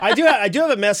I do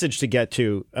have a message to get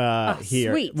to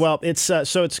here. Sweet. Well, it's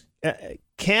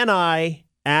can I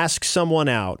ask someone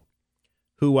out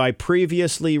who I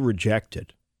previously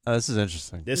rejected? Oh, this is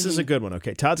interesting. This is a good one.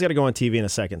 Okay, Todd's got to go on TV in a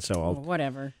second, so I'll.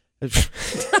 Whatever. Okay.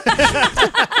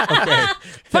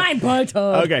 Fine, bye,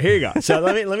 Todd. Okay, here you go. So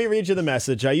let me read you the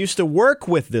message. I used to work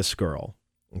with this girl.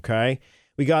 Okay,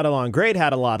 we got along great,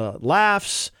 had a lot of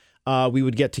laughs. We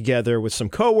would get together with some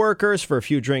coworkers for a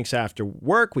few drinks after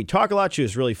work. We talk a lot. She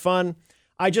was really fun.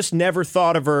 I just never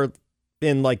thought of her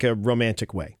in like a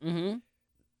romantic way. Mm-hmm.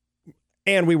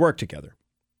 And we worked together.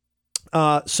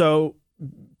 So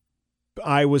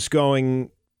I was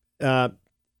going.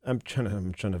 I'm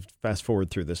trying to fast forward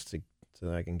through this so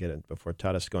that I can get it before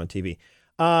Todd has to go on TV.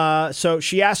 So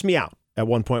she asked me out at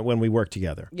one point when we worked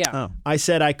together. Yeah. Oh. I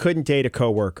said I couldn't date a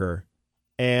coworker,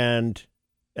 and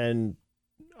I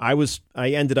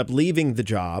ended up leaving the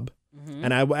job. Mm-hmm.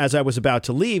 And as I was about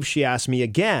to leave, she asked me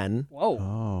again. Whoa.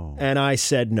 Oh. And I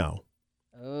said no.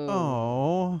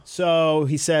 Oh. So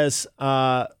he says,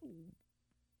 that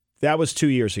was 2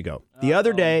 years ago. The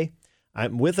other day,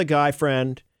 I'm with a guy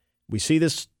friend. We see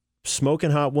this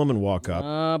smoking hot woman walk up.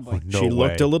 Oh, boy. No She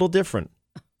looked way. a little different.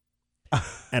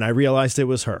 And I realized it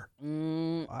was her.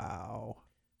 Wow.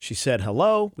 She said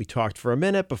hello. We talked for a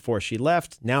minute before she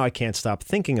left. Now I can't stop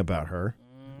thinking about her.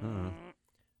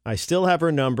 I still have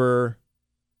her number.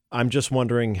 I'm just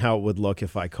wondering how it would look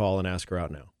if I call and ask her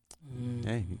out now.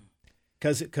 Hey.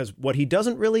 Because what he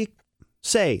doesn't really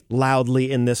say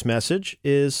loudly in this message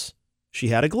is she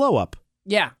had a glow up.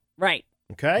 Yeah, right.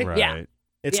 Okay? Right. Yeah.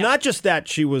 It's Yeah. not just that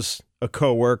she was a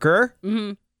coworker.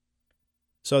 Mm-hmm.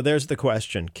 So there's the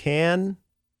question. Can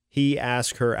he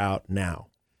ask her out now?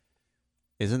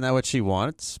 Isn't that what she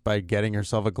wants by getting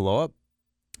herself a glow up?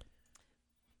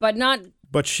 But not...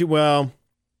 But you got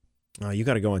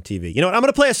to go on TV. You know what? I'm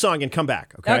going to play a song and come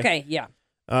back, okay? Okay, yeah.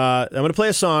 I'm going to play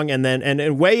a song and then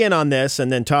and weigh in on this,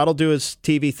 and then Todd will do his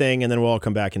TV thing, and then we'll all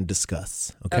come back and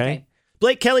discuss, okay?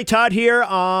 Blake, Kelly, Todd here,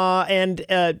 and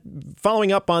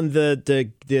following up on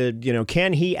the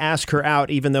can he ask her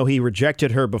out even though he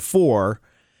rejected her before?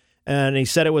 And he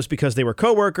said it was because they were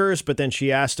coworkers, but then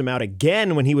she asked him out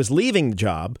again when he was leaving the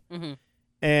job.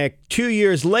 Mm-hmm. 2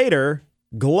 years later,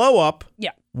 glow up.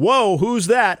 Yeah. Whoa, who's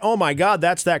that? Oh my God,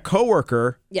 that's that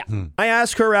coworker. Yeah. I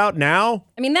ask her out now.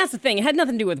 I mean, that's the thing. It had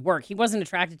nothing to do with work. He wasn't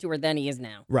attracted to her then. He is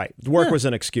now. Right. Work was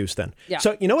an excuse then. Yeah.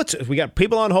 So, you know what? We got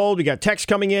people on hold. We got texts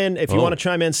coming in. If you want to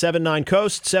chime in,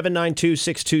 79-COAST,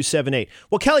 792-6278.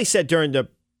 Well, Kelly said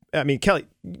Kelly,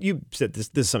 you said this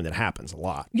is something that happens a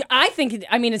lot. Yeah, I think,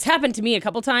 it's happened to me a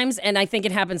couple times, and I think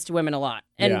it happens to women a lot.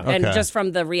 And Yeah. and Okay. just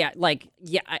from the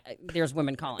there's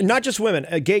women calling. Not just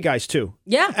women, gay guys too.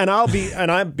 Yeah. And I'll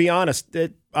be honest,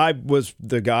 I was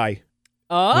the guy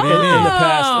Oh. in the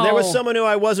past. There was someone who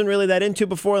I wasn't really that into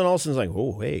before, and all of a sudden it's like,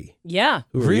 oh, hey, Yeah.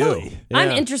 who are you? Really?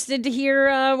 I'm Yeah. interested to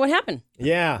hear what happened.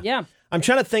 Yeah. Yeah. I'm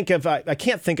trying to think of, I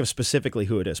can't think of specifically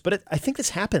who it is, but I think this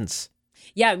happens.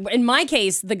 Yeah. In my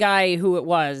case, the guy who it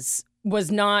was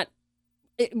not,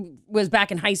 it was back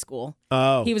in high school.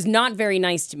 Oh. He was not very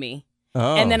nice to me.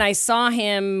 Oh. And then I saw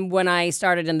him when I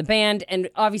started in the band, and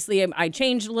obviously I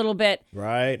changed a little bit,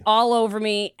 Right. all over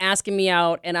me, asking me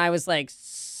out, and I was like,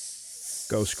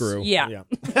 Go screw. Yeah.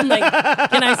 I'm like,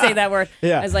 can I say that word?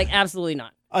 Yeah. I was like, absolutely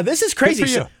not. This is crazy. Good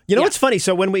for you. So, you know Yeah. what's funny?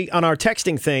 So when we, on our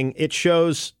texting thing, it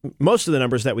shows most of the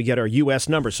numbers that we get are U.S.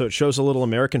 numbers. So it shows a little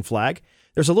American flag.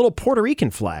 There's a little Puerto Rican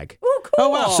flag. Ooh, cool. Oh,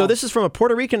 wow. So this is from a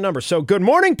Puerto Rican number. So good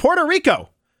morning, Puerto Rico.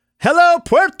 Hello,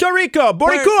 Puerto Rico.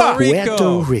 Boricua. Rico.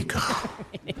 Puerto Rico.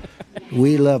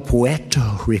 We love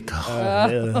Puerto Rico.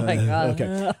 Oh my God.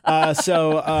 Okay.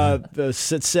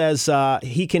 It says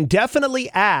he can definitely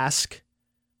ask,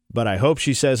 but I hope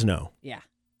she says no. Yeah.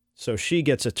 So she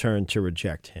gets a turn to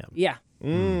reject him. Yeah.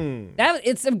 Mm.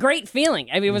 It's a great feeling.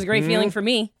 I mean, it was a great feeling for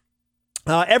me.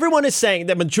 Everyone is saying,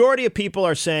 the majority of people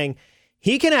are saying,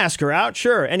 he can ask her out.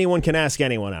 Sure, anyone can ask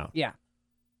anyone out. Yeah.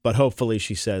 But hopefully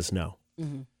she says no.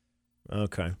 Mm-hmm.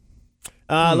 Okay.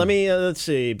 Let me, let's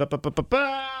see. Let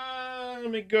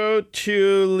me go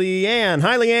to Leanne.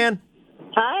 Hi, Leanne.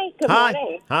 Hi, good Hi.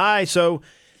 morning. Hi. So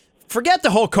forget the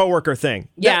whole coworker thing.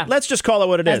 Yeah. Let's just call it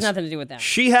what it Has is. nothing to do with that.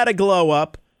 She had a glow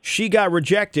up. She got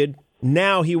rejected.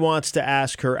 Now he wants to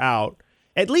ask her out.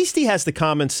 At least he has the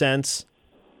common sense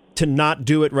to not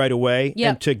do it right away Yep.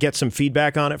 and to get some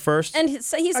feedback on it first. And he's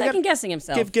second guessing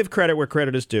himself. Give credit where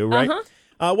credit is due, right?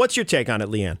 What's your take on it,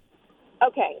 Leanne?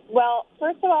 Okay, well,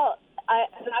 first of all,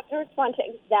 I'm not going to respond to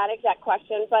that exact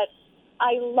question, but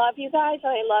I love you guys.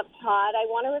 I love Todd. I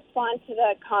want to respond to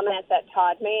the comment that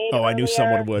Todd made. Oh, I knew earlier.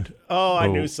 someone would. Oh, I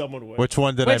knew someone would. Which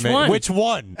one did Which I make? one? Which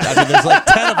one? I mean, there's like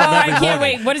 10 of them I every can't morning.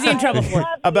 wait. What is he in trouble for?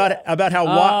 About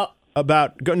how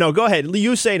go ahead.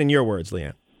 You say it in your words,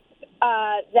 Leanne.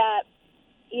 That,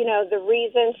 the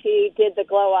reason she did the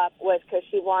glow up was because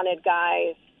she wanted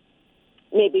guys.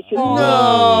 Maybe she.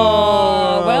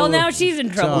 Oh, well, now she's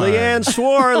in trouble. Leanne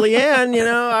swore. Leanne,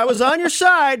 I was on your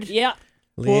side. Yeah.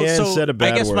 Leanne said a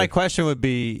bad I guess word. my question would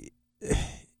be,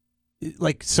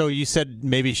 so you said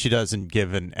maybe she doesn't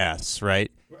give an S,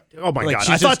 right? Oh, my Like, God. she's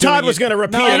I thought just doing Todd was it- going to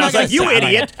repeat No, it. I'm I was not like, you gonna say-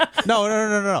 idiot.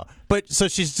 No. But so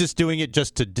she's just doing it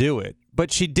just to do it.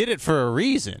 But she did it for a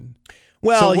reason.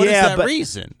 Well, so what is yeah, that but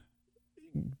reason?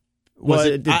 Well, Was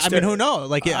it, I mean, who knows?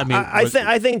 Like,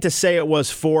 I think to say it was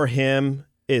for him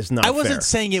is not I wasn't fair.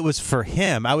 saying it was for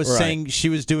him. I was Right. saying she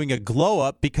was doing a glow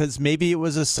up because maybe it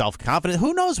was a self-confidence.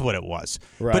 Who knows what it was?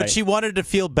 Right. But she wanted to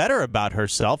feel better about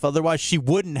herself. Otherwise, she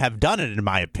wouldn't have done it, in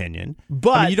my opinion.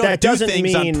 But I mean, you don't that do doesn't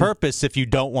things mean- on purpose if you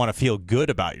don't want to feel good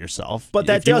about yourself. But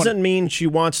that If you doesn't wanna- mean she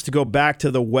wants to go back to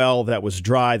the well that was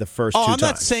dry the first Oh, two I'm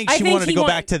not times. saying I she think wanted to he go want-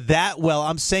 back to that well.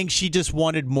 I'm saying she just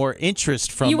wanted more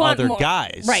interest from You want other more-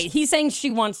 guys. Right. He's saying she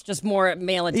wants just more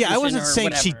male attention. Yeah, I wasn't or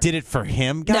saying she whatever. did it for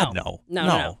him. God, No.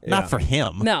 no. No. Not Yeah. for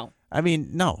him. No. I mean,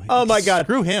 no. Oh, my God.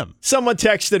 Screw him. Someone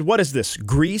texted, what is this,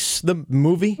 Grease, the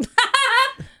movie?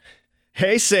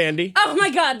 Hey, Sandy. Oh my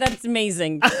God, that's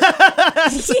amazing.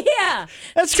 Yeah.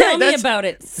 That's Tell great. me about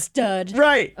it, stud.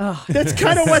 Right. Oh. That's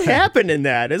kind of what happened in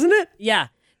that, isn't it? Yeah.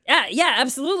 Yeah,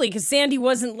 absolutely. Because Sandy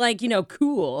wasn't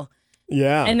cool.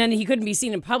 Yeah. And then he couldn't be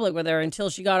seen in public with her until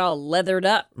she got all leathered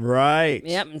up. Right.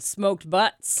 Yep, and smoked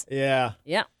butts. Yeah.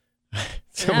 Yep.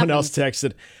 Someone else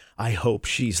texted, I hope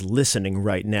she's listening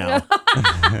right now.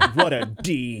 What a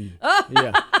D.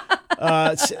 Yeah.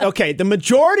 Okay, the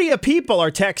majority of people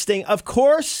are texting, of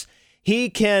course, he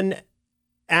can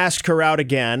ask her out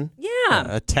again. Yeah.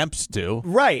 Attempts to.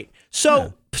 Right.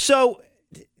 So,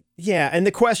 yeah, and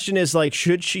the question is,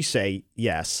 should she say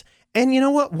yes? And you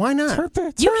know what? Why not?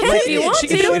 You can if you want to.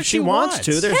 If she wants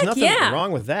to, there's Heck nothing yeah.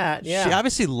 wrong with that. Yeah. She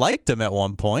obviously liked him at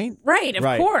one point. Right, of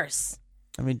Right. course.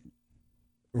 I mean,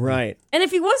 Right. And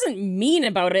if he wasn't mean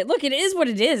about it, look, it is what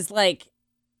it is.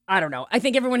 I don't know. I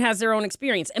think everyone has their own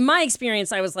experience. In my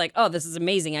experience, I was like, oh, this is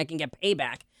amazing. I can get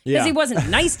payback. Because Yeah. he wasn't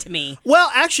nice to me.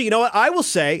 Well, actually, you know what? I will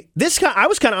say I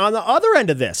was kind of on the other end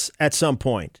of this at some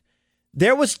point.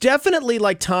 There was definitely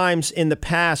times in the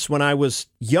past when I was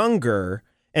younger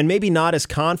and maybe not as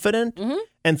confident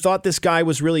and thought this guy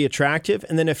was really attractive.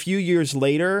 And then a few years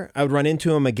later, I would run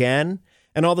into him again.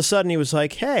 And all of a sudden he was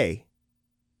like, hey.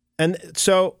 And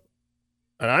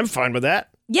I'm fine with that.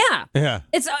 Yeah. yeah.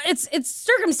 It's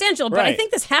circumstantial, but I Right.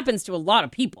 think this happens to a lot of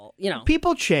people,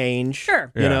 People change.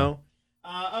 Sure. You Yeah. know?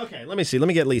 Okay, let me see. Let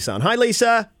me get Lisa on. Hi,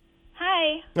 Lisa.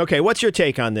 Hi. Okay, what's your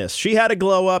take on this? She had a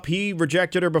glow up. He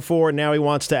rejected her before, and now he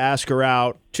wants to ask her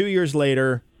out. 2 years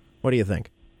later, what do you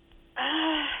think?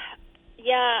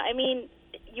 Yeah, I mean,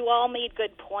 you all made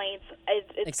good points.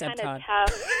 It's Except kind of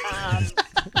Todd.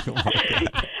 tough.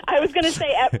 I was going to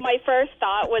say, my first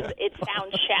thought was it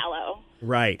sounds shallow.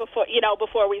 Right. Before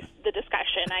the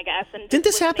discussion, I guess. And Didn't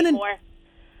this listening happen in- more.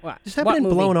 What? This happened in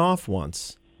movie? Blown Off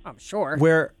once, I'm sure.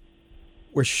 where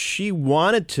she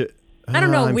wanted to. I don't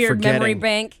know, I'm weird forgetting. memory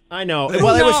bank. I know. Who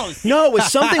Well, knows? it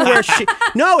was something where she.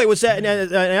 No, it was an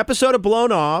episode of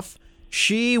Blown Off.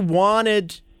 She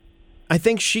wanted. I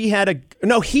think she had a.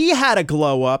 No, he had a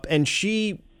glow up, and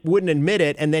she wouldn't admit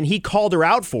it, and then he called her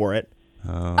out for it.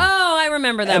 Oh, I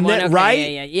remember that And one. then- Okay,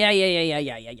 right? Yeah.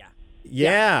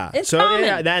 Yeah. It's so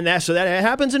common. so that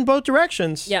happens in both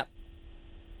directions. Yep.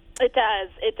 It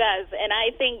does. And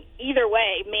I think either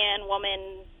way, man, woman,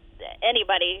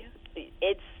 anybody,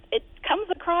 it comes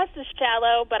across as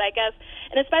shallow, but I guess,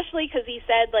 and especially because he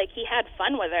said, he had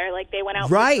fun with her. They went out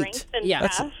Right. for drinks and Yeah.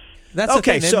 stuff. That's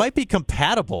Okay, the thing. so- It might be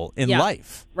compatible in Yeah.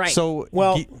 life. Right. So,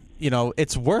 Well-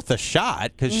 it's worth a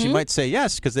shot because she might say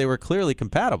yes because they were clearly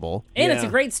compatible. And it's Yeah.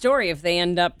 a great story if they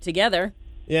end up together.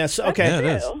 Yes. Okay. Yeah, it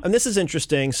is. And this is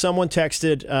interesting. Someone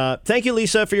texted. Thank you,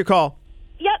 Lisa, for your call.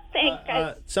 Yep, thanks,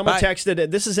 guys. Someone Bye.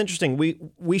 texted. This is interesting.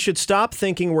 We should stop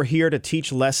thinking we're here to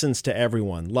teach lessons to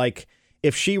everyone. Like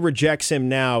if she rejects him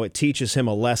now, it teaches him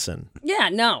a lesson. Yeah,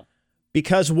 no.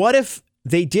 Because what if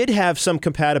they did have some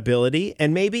compatibility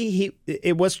and maybe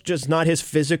it was just not his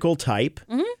physical type?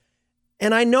 Mm-hmm.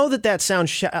 And I know that sounds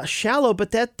shallow, but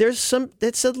it's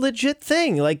a legit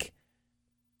thing. Like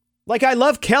I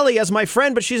love Kelly as my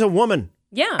friend, but she's a woman.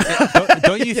 Yeah.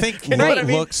 Don't you think You know what I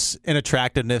mean? looks and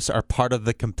attractiveness are part of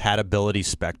the compatibility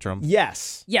spectrum?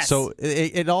 Yes. Yes. So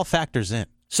it all factors in.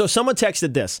 So someone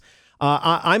texted this.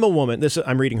 I'm a woman.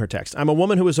 I'm reading her text. I'm a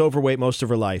woman who was overweight most of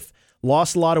her life,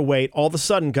 lost a lot of weight, all of a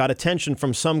sudden got attention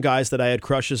from some guys that I had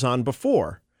crushes on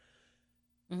before.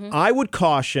 Mm-hmm. I would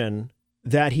caution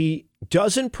that he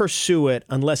doesn't pursue it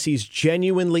unless he's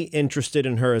genuinely interested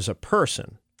in her as a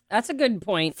person. That's a good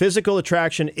point. Physical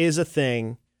attraction is a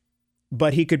thing,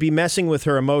 but he could be messing with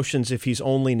her emotions if he's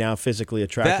only now physically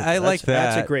attracted. I like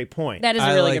that. That's a great point. That is a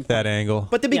really good point. I like that angle.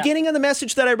 But the beginning of the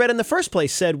message that I read in the first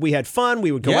place said we had fun,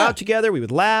 we would go out together, we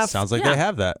would laugh. Sounds like they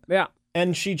have that. Yeah.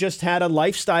 And she just had a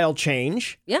lifestyle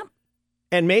change. Yeah.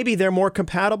 And maybe they're more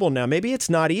compatible now. Maybe it's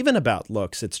not even about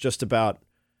looks. It's just about,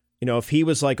 if he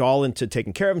was like all into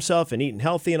taking care of himself and eating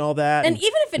healthy and all that. And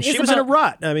even if it is she was in a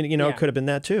rut. I mean, it could have been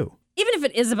that too. Even if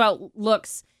it is about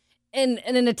looks and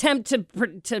an attempt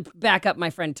to back up my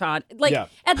friend Todd,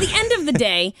 at the end of the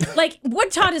day, like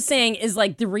what Todd is saying is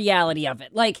like the reality of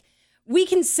it. Like we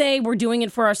can say we're doing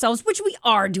it for ourselves, which we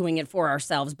are doing it for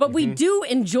ourselves, but we do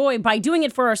enjoy, by doing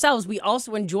it for ourselves, we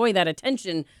also enjoy that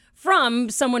attention from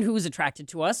someone who is attracted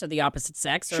to us or the opposite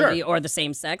sex or the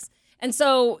same sex. And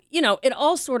so, it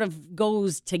all sort of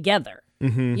goes together.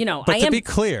 Mm-hmm. But to be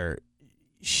clear,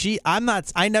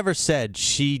 I never said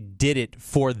she did it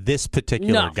for this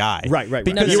particular guy. Right.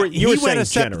 Because you were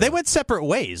saying they went separate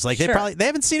ways. Like they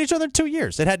haven't seen each other in 2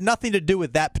 years. It had nothing to do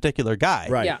with that particular guy.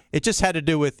 Right. Yeah. It just had to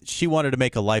do with she wanted to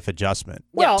make a life adjustment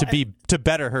to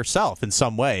better herself in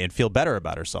some way and feel better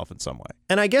about herself in some way.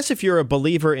 And I guess if you're a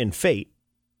believer in fate,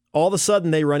 all of a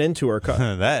sudden they run into her.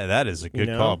 that is a good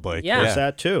call, Blake. Yeah. There's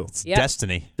that too. It's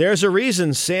destiny. There's a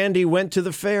reason Sandy went to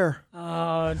the fair.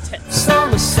 Oh,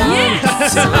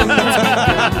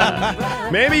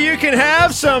 Maybe you can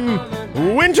have some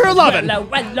winter lovin'.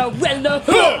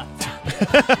 Okay.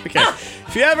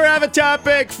 If you ever have a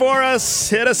topic for us,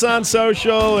 hit us on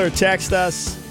social or text us.